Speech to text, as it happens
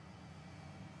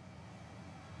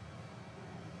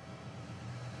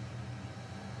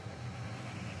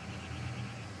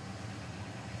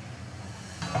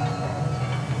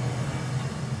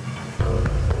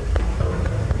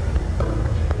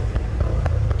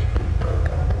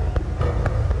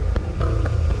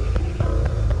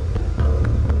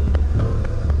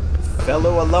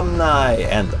fellow alumni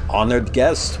and honored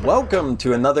guests. Welcome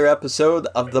to another episode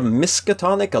of the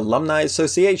Miskatonic Alumni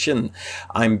Association.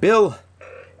 I'm Bill,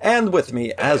 and with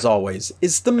me, as always,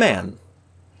 is the man,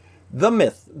 the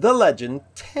myth, the legend,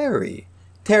 Terry.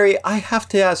 Terry, I have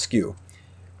to ask you,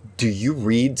 do you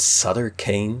read Sutter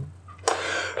Kane?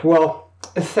 Well,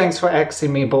 thanks for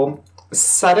asking me, Bill.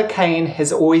 Sutter Kane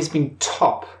has always been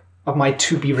top of my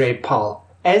to-be-read pile,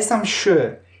 as I'm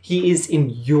sure he is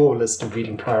in your list of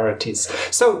reading priorities.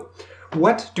 So,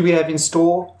 what do we have in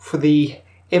store for the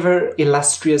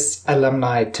ever-illustrious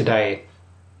alumni today?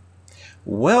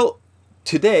 Well,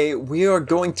 today we are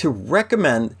going to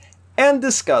recommend and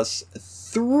discuss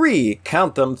three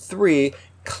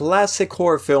classic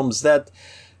horror films that,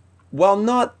 while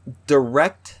not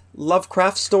direct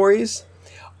Lovecraft stories,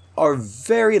 are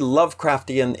very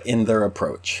Lovecraftian in their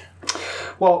approach.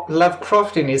 Well,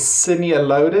 Lovecraftian is certainly a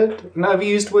loaded and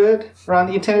overused word around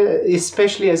the internet,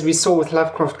 especially as we saw with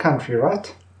Lovecraft Country,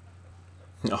 right?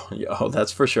 Oh,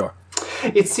 that's for sure.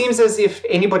 It seems as if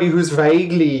anybody who's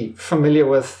vaguely familiar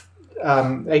with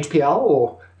HPL,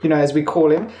 or, as we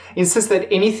call him, insists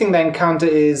that anything they encounter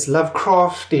is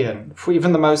Lovecraftian for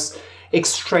even the most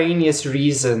extraneous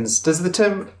reasons. Does the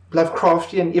term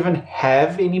Lovecraftian even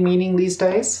have any meaning these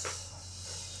days?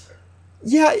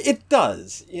 Yeah, it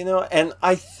does, and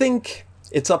I think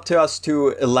it's up to us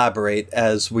to elaborate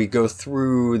as we go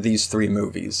through these three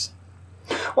movies.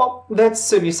 Well, that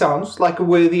certainly sounds like a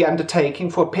worthy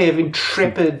undertaking for a pair of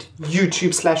intrepid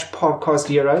YouTube/podcast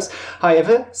heroes.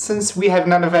 However, since we have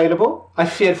none available, I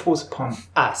fear it falls upon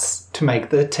us to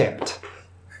make the attempt.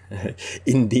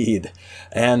 Indeed.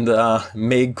 And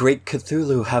may great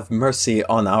Cthulhu have mercy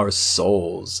on our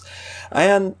souls.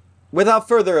 And without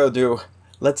further ado,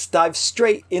 let's dive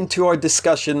straight into our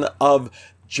discussion of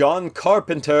John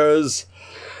Carpenter's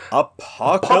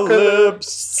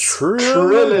Apocalypse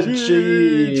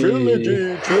Trilogy.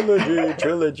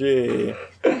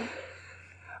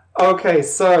 Okay,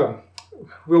 so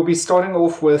we'll be starting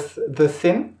off with The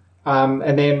Thin,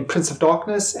 and then Prince of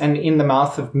Darkness, and In the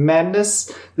Mouth of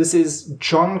Madness. This is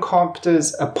John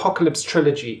Carpenter's Apocalypse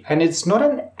Trilogy, and it's not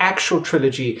an actual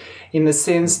trilogy in the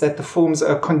sense that the films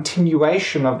are a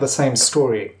continuation of the same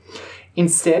story.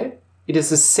 Instead, it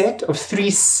is a set of three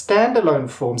standalone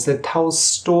films that tell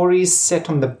stories set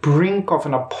on the brink of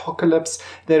an apocalypse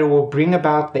that will bring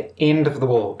about the end of the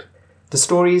world. The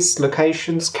stories,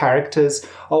 locations, characters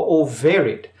are all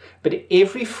varied, but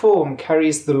every film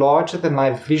carries the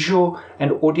larger-than-life visual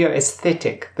and audio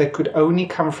aesthetic that could only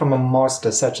come from a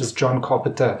master such as John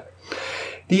Carpenter.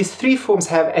 These three films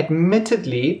have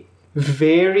admittedly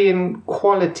varying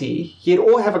quality, yet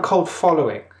all have a cult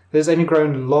following that has only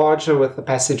grown larger with the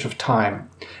passage of time.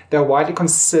 They are widely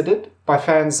considered by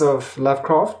fans of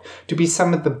Lovecraft to be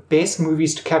some of the best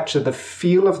movies to capture the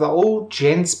feel of the old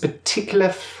gent's particular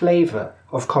flavor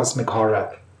of cosmic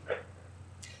horror.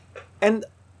 And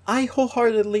I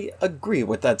wholeheartedly agree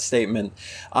with that statement.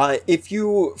 If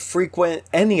you frequent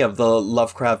any of the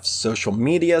Lovecraft social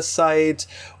media sites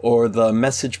or the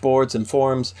message boards and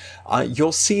forums,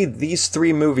 you'll see these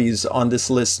three movies on this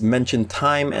list mentioned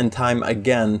time and time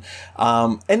again,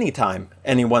 anytime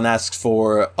anyone asks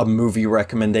for a movie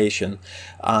recommendation,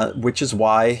 which is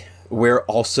why we're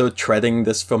also treading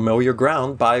this familiar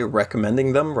ground by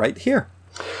recommending them right here.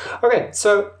 Okay,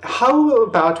 so how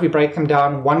about we break them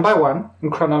down one by one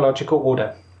in chronological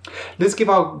order? Let's give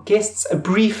our guests a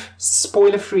brief,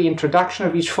 spoiler-free introduction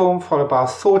of each film, followed by our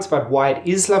thoughts about why it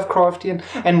is Lovecraftian,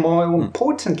 and more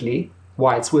importantly,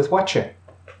 why it's worth watching.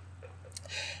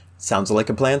 Sounds like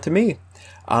a plan to me.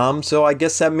 So I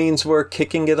guess that means we're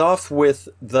kicking it off with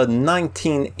the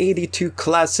 1982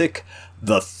 classic,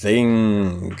 The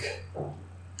Thing.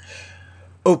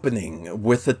 Opening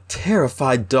with a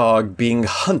terrified dog being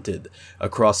hunted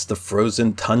across the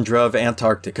frozen tundra of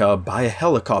Antarctica by a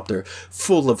helicopter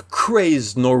full of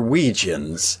crazed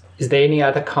Norwegians. Is there any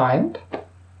other kind?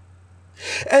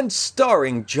 And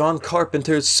starring John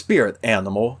Carpenter's spirit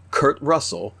animal, Kurt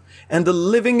Russell, and the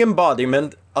living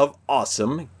embodiment of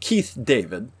awesome, Keith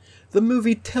David, the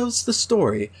movie tells the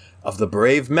story of the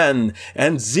brave men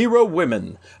and 0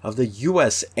 women of the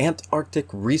U.S. Antarctic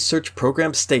Research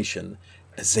Program Station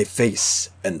as they face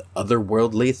an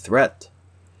otherworldly threat.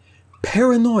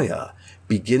 Paranoia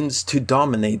begins to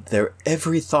dominate their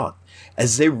every thought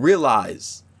as they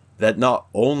realize that not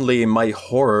only might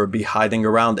horror be hiding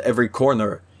around every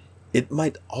corner, it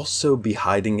might also be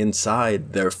hiding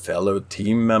inside their fellow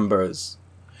team members.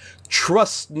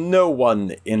 Trust no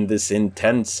one in this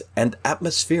intense and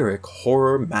atmospheric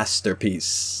horror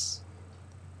masterpiece.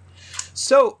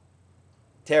 So,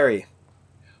 Terry,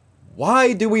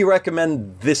 why do we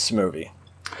recommend this movie?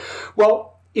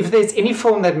 Well, if there's any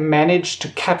film that managed to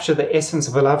capture the essence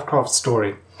of a Lovecraft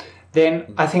story,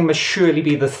 then I think it must surely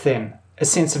be The Thin. A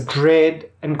sense of dread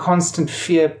and constant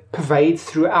fear pervade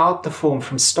throughout the film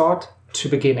from start to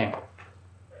beginning.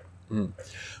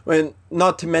 Well,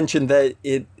 not to mention that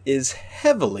it is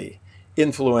heavily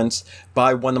influenced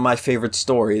by one of my favorite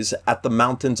stories, At the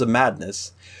Mountains of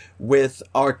Madness, with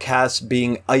our cast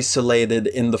being isolated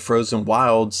in the frozen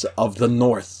wilds of the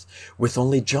North, with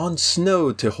only Jon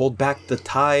Snow to hold back the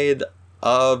tide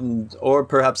of, or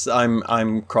perhaps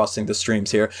I'm crossing the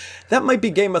streams here. That might be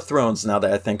Game of Thrones now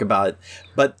that I think about it.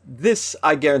 But this,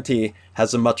 I guarantee,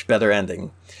 has a much better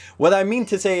ending. What I mean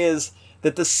to say is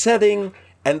that the setting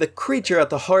and the creature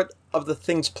at the heart of the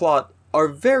Thing's plot are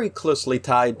very closely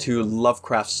tied to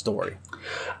Lovecraft's story.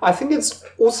 I think it's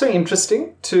also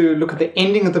interesting to look at the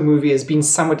ending of the movie as being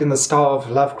somewhat in the style of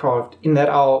Lovecraft, in that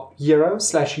our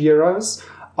hero/heroes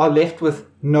are left with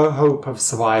no hope of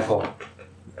survival.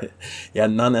 Yeah,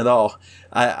 none at all.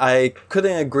 I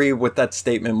couldn't agree with that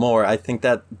statement more. I think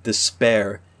that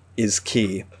despair is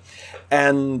key.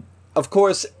 And, of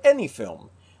course, any film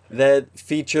that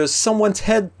features someone's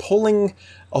head pulling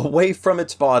away from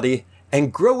its body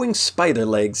and growing spider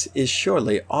legs is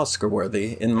surely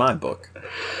Oscar-worthy in my book.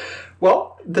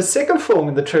 Well, the second film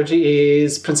in the trilogy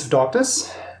is Prince of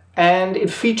Darkness, and it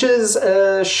features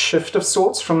a shift of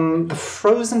sorts from the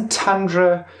frozen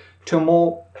tundra to a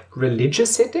more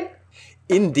religious setting?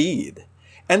 Indeed.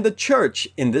 And the church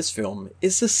in this film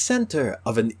is the center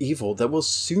of an evil that will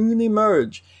soon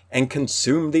emerge and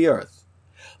consume the earth.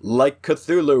 Like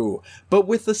Cthulhu, but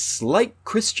with a slight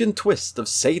Christian twist of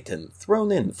Satan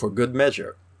thrown in for good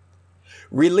measure.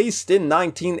 Released in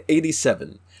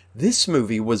 1987, this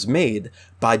movie was made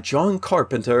by John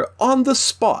Carpenter on the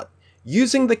spot,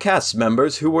 using the cast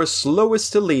members who were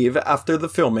slowest to leave after the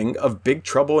filming of Big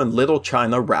Trouble in Little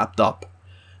China wrapped up.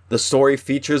 The story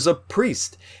features a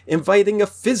priest inviting a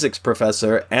physics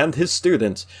professor and his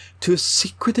students to a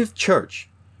secretive church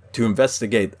to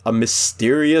investigate a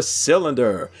mysterious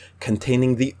cylinder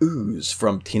containing the ooze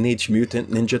from Teenage Mutant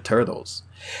Ninja Turtles.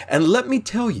 And let me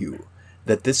tell you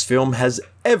that this film has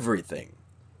everything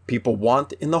people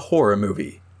want in a horror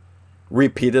movie.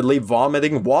 Repeatedly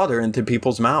vomiting water into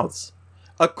people's mouths,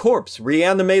 a corpse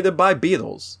reanimated by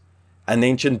beetles, an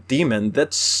ancient demon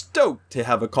that's stoked to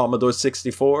have a Commodore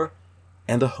 64,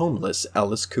 and a homeless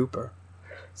Alice Cooper.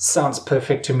 Sounds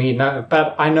perfect to me, no,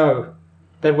 but I know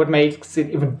that what makes it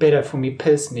even better for me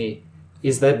personally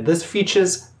is that this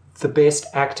features the best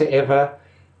actor ever,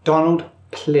 Donald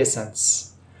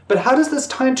Pleasence. But how does this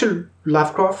tie into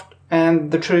Lovecraft and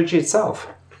the trilogy itself?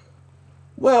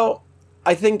 Well,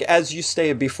 I think as you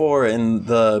stated before in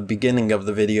the beginning of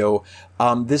the video,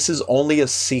 this is only a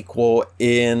sequel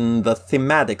in the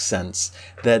thematic sense,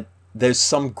 that there's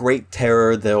some great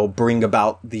terror that'll bring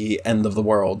about the end of the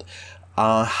world.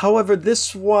 However,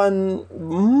 this one,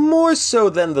 more so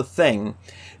than The Thing,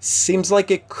 seems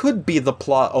like it could be the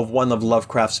plot of one of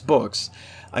Lovecraft's books.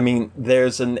 I mean,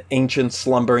 there's an ancient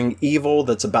slumbering evil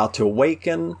that's about to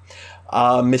awaken,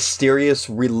 a mysterious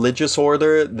religious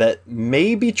order that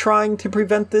may be trying to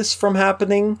prevent this from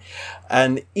happening,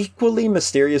 an equally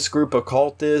mysterious group of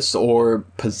cultists or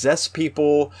possessed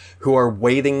people who are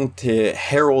waiting to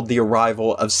herald the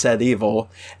arrival of said evil,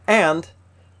 and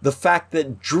the fact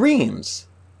that dreams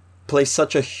play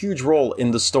such a huge role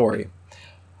in the story.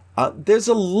 There's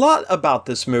a lot about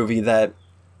this movie that,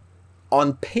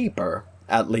 on paper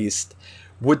at least,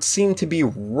 would seem to be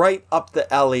right up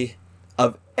the alley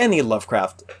of any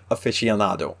Lovecraft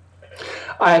aficionado.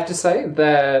 I have to say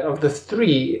that of the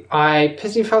three, I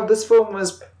personally felt this film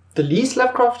was the least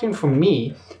Lovecraftian for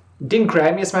me. It didn't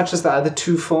grab me as much as the other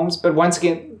two films, but once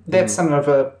again, that's something of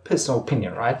a personal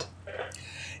opinion, right?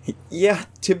 Yeah,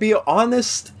 to be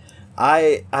honest,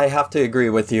 I have to agree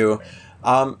with you.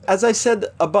 As I said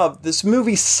above, this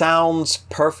movie sounds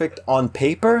perfect on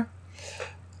paper.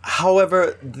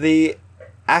 However, the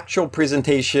actual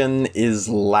presentation is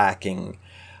lacking.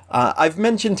 I've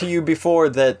mentioned to you before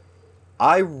that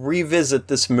I revisit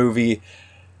this movie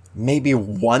maybe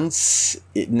once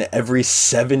in every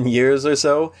 7 years or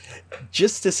so,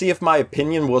 just to see if my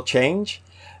opinion will change.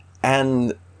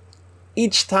 And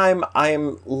each time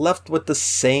I'm left with the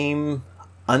same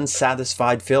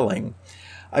unsatisfied feeling.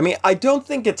 I mean, I don't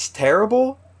think it's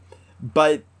terrible,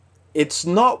 but it's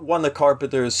not one of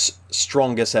Carpenter's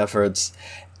strongest efforts,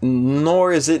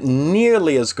 nor is it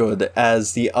nearly as good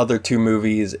as the other two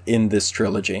movies in this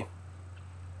trilogy.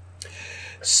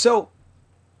 So,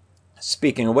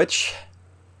 speaking of which,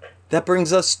 that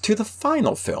brings us to the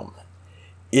final film.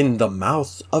 In the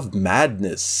Mouth of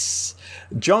Madness.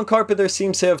 John Carpenter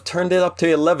seems to have turned it up to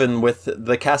 11 with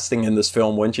the casting in this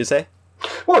film, wouldn't you say?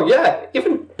 Well, yeah,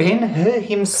 even Ben-Hur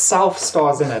himself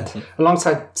stars in it,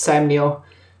 alongside Sam Neill,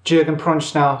 Jürgen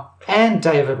Prochnow, and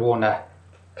David Warner.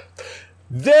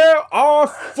 There are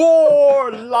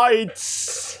 4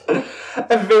 lights!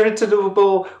 A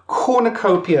veritable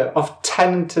cornucopia of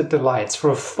talented delights for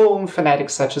a film fanatic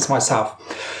such as myself.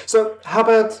 So, how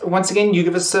about, once again, you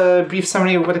give us a brief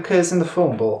summary of what occurs in the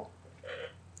film, Bull?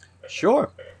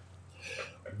 Sure.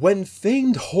 When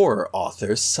famed horror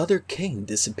author Sutter Kane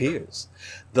disappears,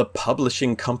 the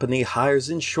publishing company hires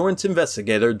insurance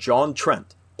investigator John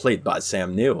Trent, played by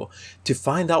Sam Neill, to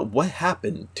find out what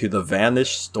happened to the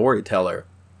vanished storyteller.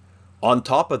 On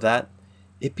top of that,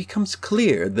 it becomes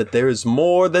clear that there is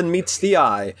more than meets the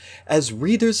eye as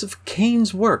readers of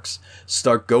Kane's works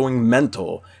start going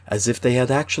mental as if they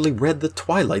had actually read the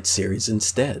Twilight series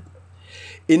instead.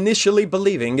 Initially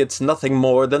believing it's nothing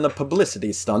more than a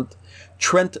publicity stunt,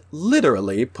 Trent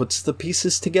literally puts the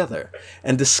pieces together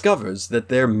and discovers that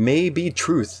there may be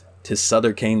truth to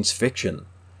Sutter Kane's fiction.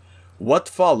 What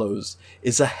follows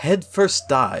is a headfirst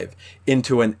dive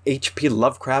into an H.P.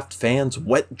 Lovecraft fan's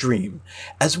wet dream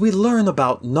as we learn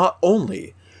about not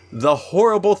only the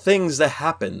horrible things that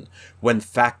happen when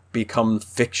fact becomes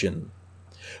fiction,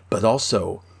 but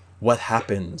also what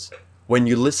happens when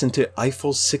you listen to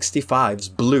Eiffel 65's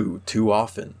Blue too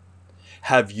often.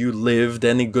 Have you lived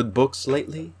any good books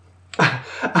lately?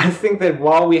 I think that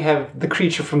while we have the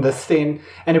creature from the Thin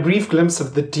and a brief glimpse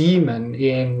of the demon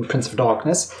in Prince of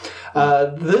Darkness,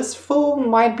 this film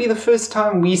might be the first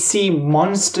time we see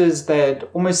monsters that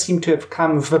almost seem to have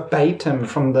come verbatim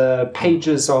from the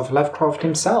pages of Lovecraft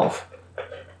himself.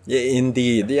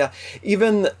 Indeed, yeah.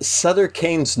 Even Sutter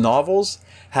Kane's novels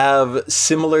have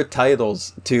similar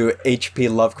titles to H.P.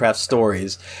 Lovecraft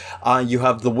stories. You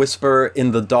have The Whisper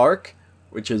in the Dark,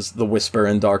 which is The Whisper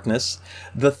in Darkness,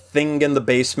 The Thing in the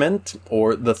Basement,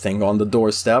 or The Thing on the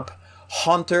Doorstep,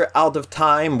 Haunter Out of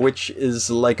Time, which is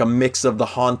like a mix of The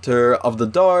Haunter of the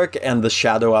Dark and The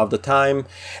Shadow Out of Time,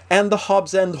 and The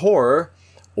Hobbs End Horror,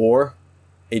 or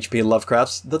H.P.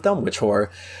 Lovecraft's The Dunwich Horror.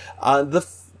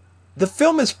 The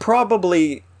film is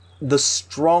probably the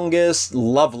strongest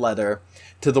love letter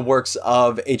to the works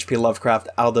of H.P. Lovecraft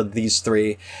out of these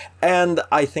 3, and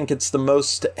I think it's the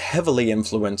most heavily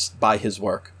influenced by his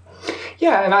work.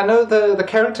 Yeah, and I know the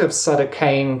character of Sutter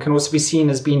Kane can also be seen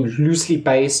as being loosely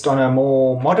based on a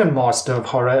more modern master of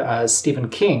horror, Stephen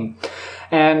King.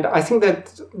 And I think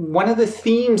that one of the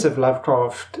themes of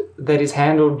Lovecraft that is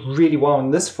handled really well in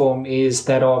this film is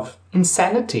that of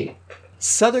insanity.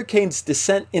 Sutter Kane's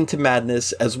descent into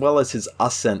madness, as well as his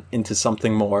ascent into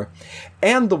something more,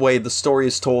 and the way the story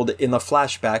is told in a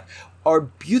flashback, are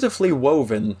beautifully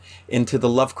woven into the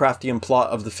Lovecraftian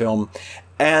plot of the film,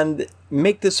 and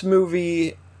make this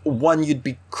movie one you'd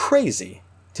be crazy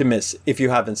to miss if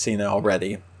you haven't seen it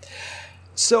already.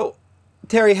 So,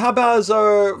 Terry, how about as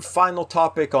our final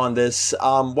topic on this,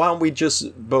 why don't we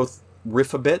just both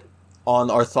riff a bit on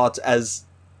our thoughts as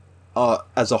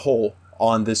a whole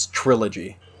on this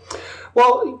trilogy?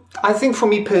 Well, I think for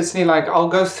me personally, I'll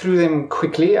go through them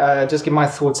quickly, just give my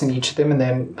thoughts on each of them and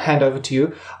then hand over to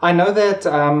you. I know that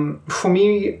for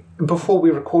me, before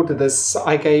we recorded this,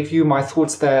 I gave you my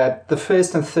thoughts that the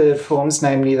first and third films,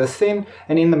 namely The Thin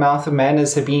and In the Mouth of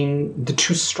Madness, have been the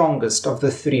 2 strongest of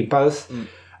the 3, both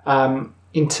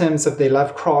in terms of their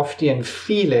Lovecraftian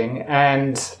feeling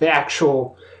and the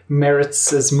actual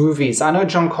merits as movies. I know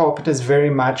John Carpenter is very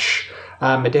much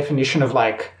a definition of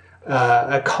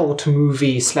a cult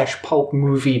movie / pulp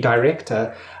movie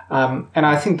director. And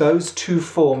I think those 2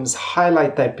 films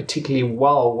highlight that particularly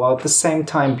well, while at the same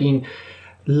time being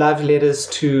love letters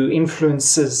to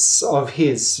influences of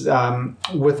his,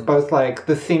 with both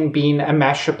The Thing being a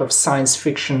mashup of science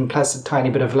fiction plus a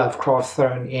tiny bit of Lovecraft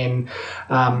thrown in.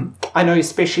 I know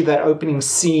especially that opening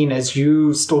scene, as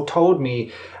you still told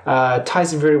me,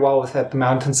 ties in very well with that, the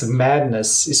Mountains of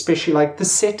Madness, especially the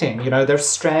setting. They're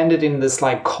stranded in this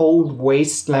cold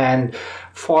wasteland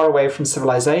far away from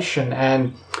civilization.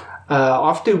 And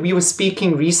after we were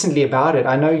speaking recently about it,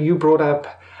 I know you brought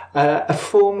up a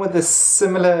film with a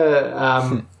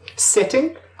similar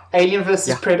setting, Alien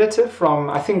vs. Predator from,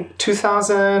 I think,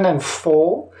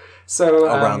 2004. So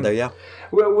around there, yeah.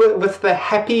 With the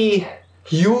happy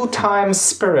Yuletime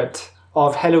spirit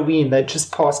of Halloween that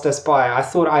just passed us by, I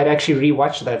thought I'd actually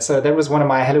rewatch that. So that was one of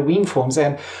my Halloween films,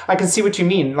 and I can see what you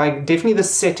mean. Definitely the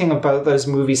setting of both those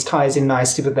movies ties in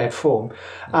nicely with that film.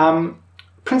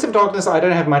 Prince of Darkness, I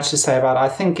don't have much to say about. I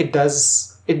think it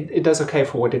does okay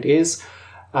for what it is.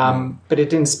 but it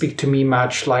didn't speak to me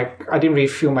much. Like, I didn't really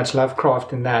feel much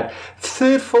Lovecraft in that.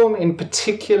 Third film in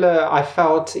particular, I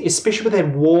felt, especially with that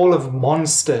wall of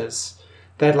monsters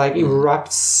that like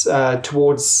erupts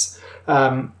towards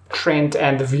Trent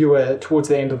and the viewer towards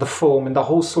the end of the film, and the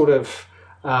whole sort of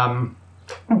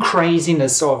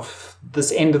craziness of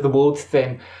this end of the world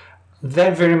thing,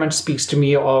 that very much speaks to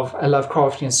me of a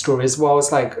Lovecraftian story, as well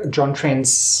as like John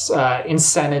Trent's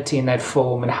insanity in that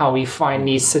film, and how he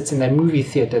finally sits in that movie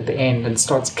theater at the end and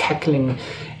starts cackling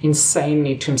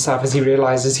insanely to himself as he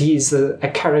realizes he's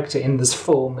a character in this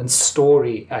film and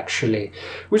story, actually,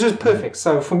 which is perfect.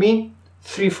 So for me,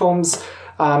 3 films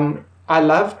I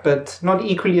love, but not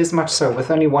equally as much so,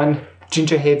 with only one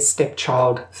gingerhead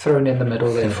stepchild thrown in the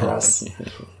middle there for us.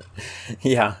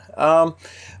 Yeah.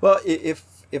 Well,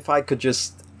 if I could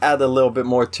just add a little bit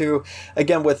more too,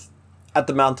 again, with At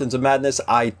the Mountains of Madness,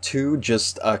 I too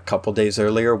just a couple days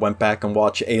earlier went back and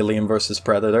watched Alien vs.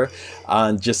 Predator,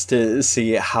 just to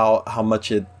see how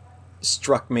much it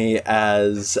struck me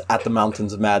as At the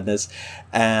Mountains of Madness.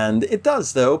 And it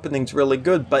does, the opening's really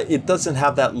good, but it doesn't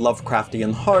have that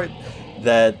Lovecraftian heart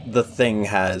that The Thing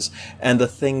has. And The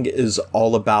Thing is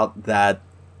all about that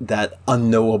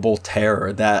unknowable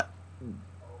terror, that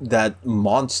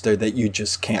monster that you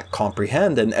just can't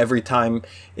comprehend. And every time,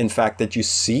 in fact, that you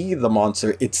see the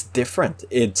monster, it's different.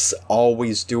 It's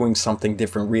always doing something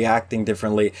different, reacting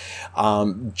differently,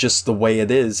 just the way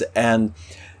it is. And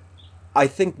I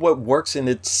think what works in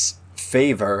its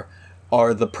favor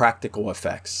are the practical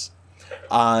effects.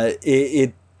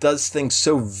 It does things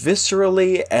so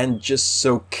viscerally and just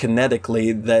so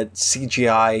kinetically that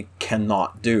CGI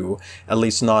cannot do, at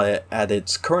least not at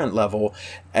its current level.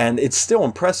 And it still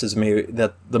impresses me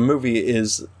that the movie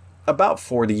is about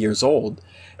 40 years old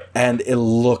and it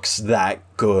looks that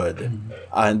good.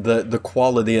 And the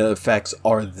quality of effects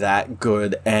are that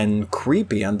good and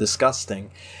creepy and disgusting.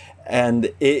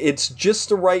 And it's just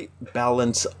the right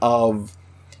balance of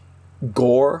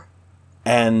gore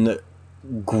and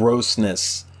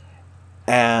grossness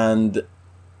and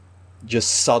just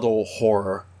subtle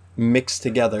horror mixed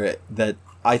together that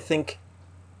I think,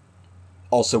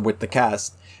 also with the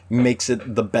cast, makes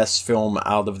it the best film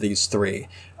out of these 3.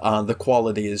 The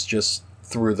quality is just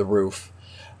through the roof.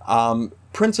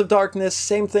 Prince of Darkness,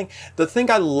 same thing. The thing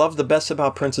I love the best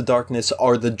about Prince of Darkness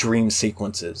are the dream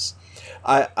sequences.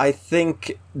 I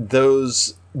think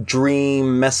those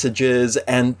dream messages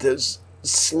and those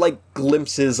slight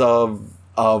glimpses of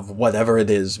whatever it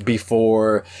is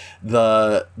before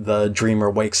the dreamer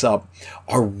wakes up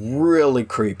are really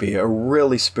creepy, are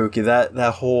really spooky.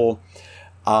 That whole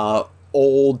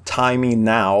old-timey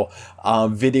now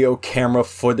video camera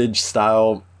footage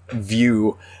style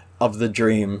view of the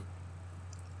dream,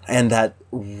 and that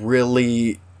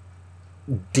really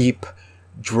deep,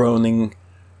 droning,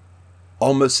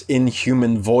 almost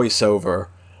inhuman voiceover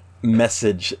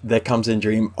message that comes in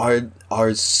dream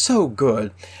are so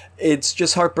good. It's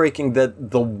just heartbreaking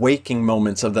that the waking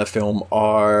moments of that film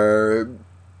are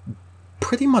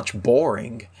pretty much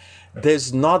boring.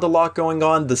 There's not a lot going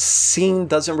on. The scene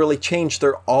doesn't really change.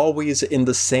 They're always in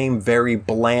the same very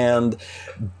bland,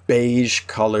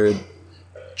 beige-colored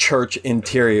church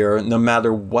interior, no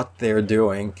matter what they're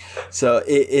doing. So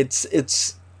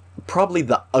it's probably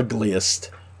the ugliest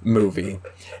movie,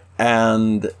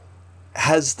 and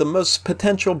has the most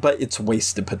potential, but it's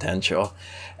wasted potential.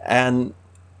 And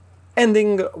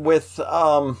ending with,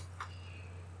 while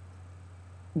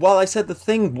I said The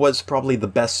Thing was probably the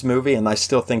best movie, and I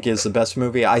still think is the best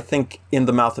movie, I think In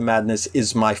the Mouth of Madness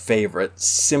is my favorite,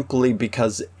 simply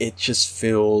because it just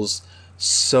feels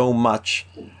so much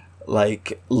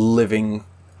like living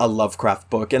a Lovecraft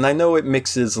book. And I know it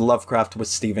mixes Lovecraft with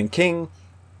Stephen King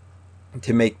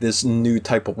to make this new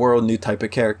type of world, new type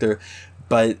of character,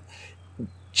 but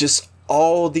just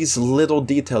all these little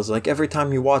details, like every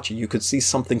time you watch it, you could see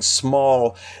something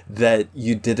small that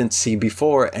you didn't see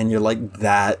before, and you're like,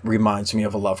 that reminds me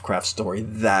of a Lovecraft story.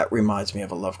 That reminds me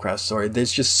of a Lovecraft story.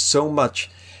 There's just so much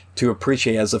to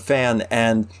appreciate as a fan,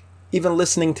 and even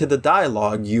listening to the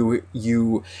dialogue,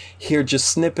 you hear just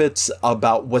snippets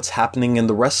about what's happening in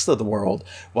the rest of the world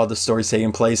while the story's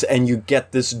taking place, and you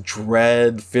get this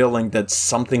dread feeling that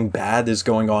something bad is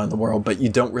going on in the world, but you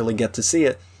don't really get to see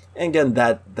it. And again,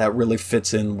 that really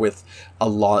fits in with a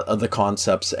lot of the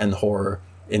concepts and horror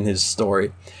in his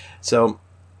story. So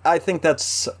I think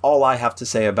that's all I have to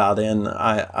say about it. And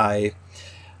I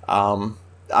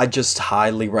just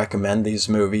highly recommend these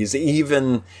movies.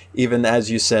 Even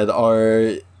as you said,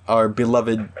 our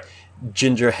beloved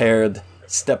ginger-haired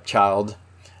stepchild,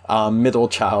 middle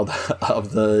child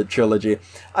of the trilogy,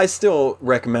 I still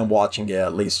recommend watching it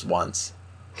at least once.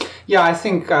 Yeah, I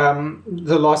think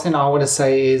the last thing I want to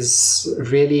say is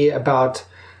really about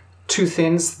two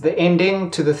things. The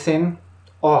ending to The Thin.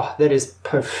 Oh, that is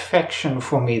perfection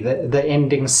for me. The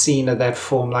ending scene of that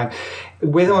film, like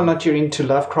whether or not you're into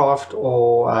Lovecraft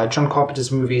or John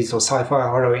Carpenter's movies or sci-fi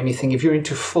horror or anything, if you're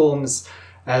into films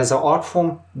as an art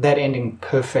form, that ending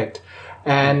perfect.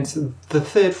 And the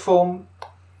third film,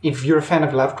 if you're a fan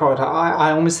of Lovecraft,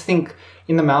 I almost think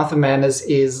In the Mouth of Madness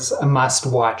is a must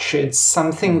watch. It's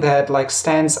something that like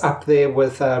stands up there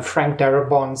with Frank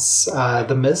Darabont's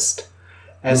The Mist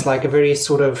as like a very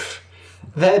sort of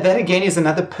that again is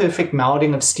another perfect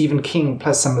melding of Stephen King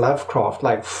plus some Lovecraft,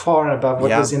 like far and above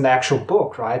what was in the actual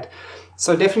book, right?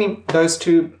 So definitely those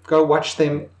two, go watch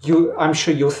them. I'm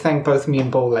sure you'll thank both me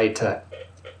and Bill later.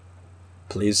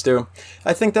 Please do.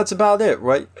 I think that's about it,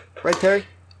 right? Right, Terry?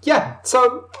 Yeah.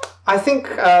 So I think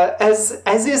as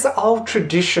is our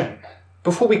tradition,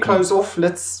 before we close off,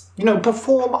 let's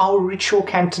perform our ritual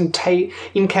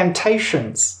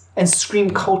incantations and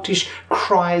scream cultish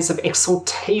cries of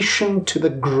exaltation to the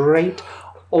great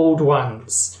old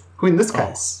ones, who in this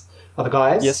case are the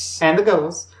guys and the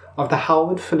girls of the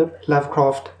Howard Philip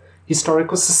Lovecraft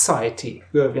Historical Society,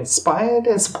 who have inspired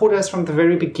and supported us from the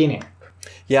very beginning.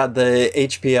 Yeah, the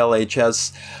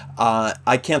HPLHS,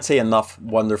 I can't say enough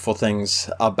wonderful things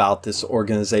about this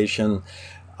organization.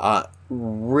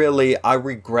 Really, I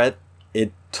regret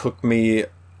it took me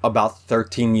about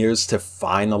 13 years to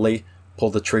finally pull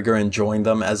the trigger and join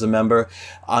them as a member.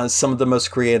 Some of the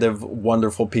most creative,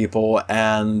 wonderful people,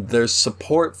 and their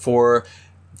support for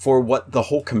what the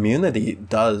whole community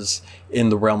does in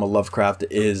the realm of Lovecraft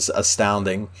is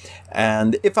astounding.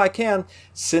 And if I can,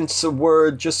 since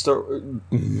we're just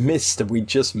we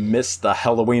just missed the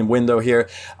Halloween window here,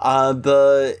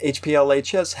 the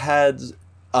HPLHS had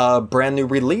a brand new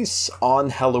release on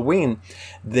Halloween.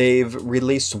 They've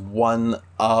released one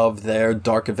of their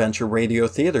Dark Adventure Radio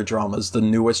Theater dramas, the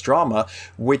newest drama,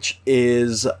 which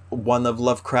is one of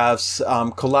Lovecraft's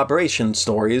collaboration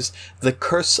stories, The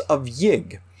Curse of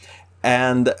Yig.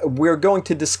 And we're going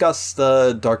to discuss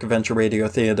the Dark Adventure Radio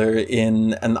Theater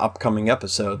in an upcoming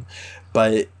episode.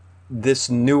 But this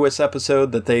newest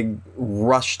episode that they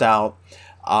rushed out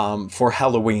for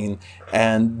Halloween,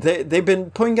 and they've been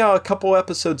putting out a couple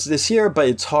episodes this year, but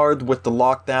it's hard with the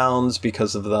lockdowns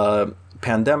because of the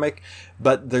pandemic,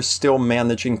 but they're still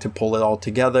managing to pull it all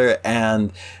together,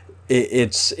 and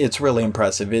it's really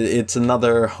impressive. It's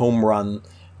another home run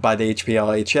by the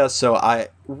HPLHS, so I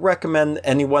recommend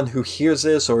anyone who hears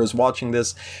this or is watching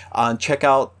this, check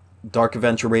out Dark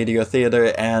Adventure Radio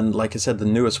Theater, and like I said, the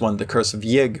newest one, The Curse of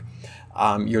Yig.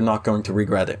 You're not going to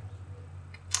regret it.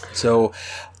 So,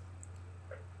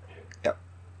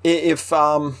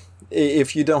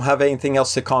 if you don't have anything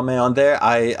else to comment on there,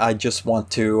 I just want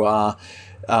to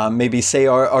maybe say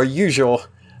our usual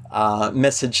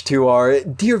message to our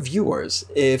dear viewers.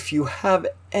 If you have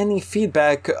any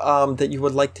feedback that you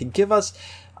would like to give us,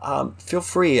 feel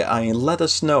free. Let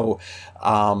us know.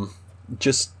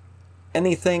 Just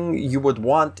anything you would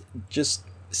want, just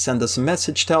send us a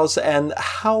message, tell us. And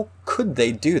how could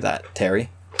they do that, Terry?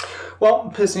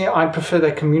 Well, personally, I prefer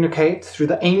they communicate through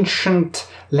the ancient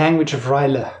language of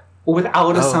Ryla, or with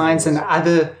outer signs and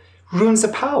other runes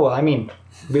of power. I mean,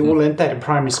 we all learned that in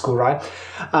primary school, right?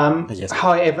 Yes,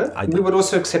 however, we would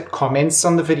also accept comments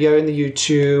on the video in the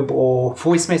YouTube or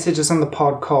voice messages on the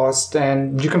podcast.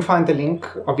 And you can find the link,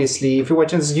 obviously, if you're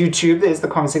watching this YouTube, there's the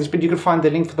comment section, but you can find the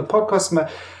link for the podcast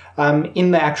in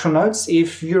the actual notes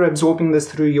if you're absorbing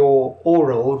this through your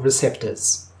oral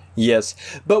receptors. Yes,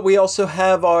 but we also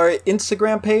have our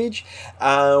Instagram page.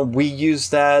 We use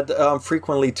that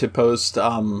frequently to post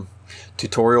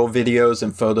tutorial videos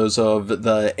and photos of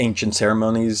the ancient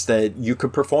ceremonies that you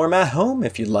could perform at home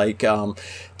if you'd like, to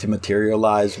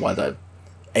materialize the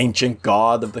ancient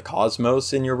god of the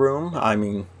cosmos in your room. I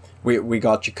mean, we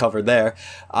got you covered there.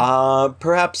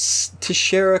 Perhaps to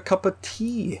share a cup of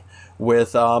tea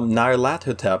with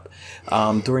Nyarlathotep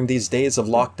during these days of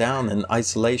lockdown and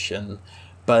isolation.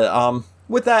 But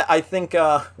with that, I think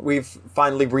we've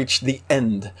finally reached the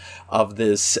end of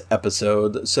this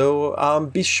episode. So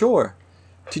be sure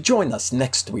to join us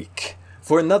next week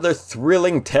for another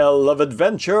thrilling tale of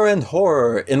adventure and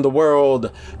horror in the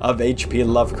world of H.P.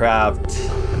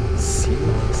 Lovecraft.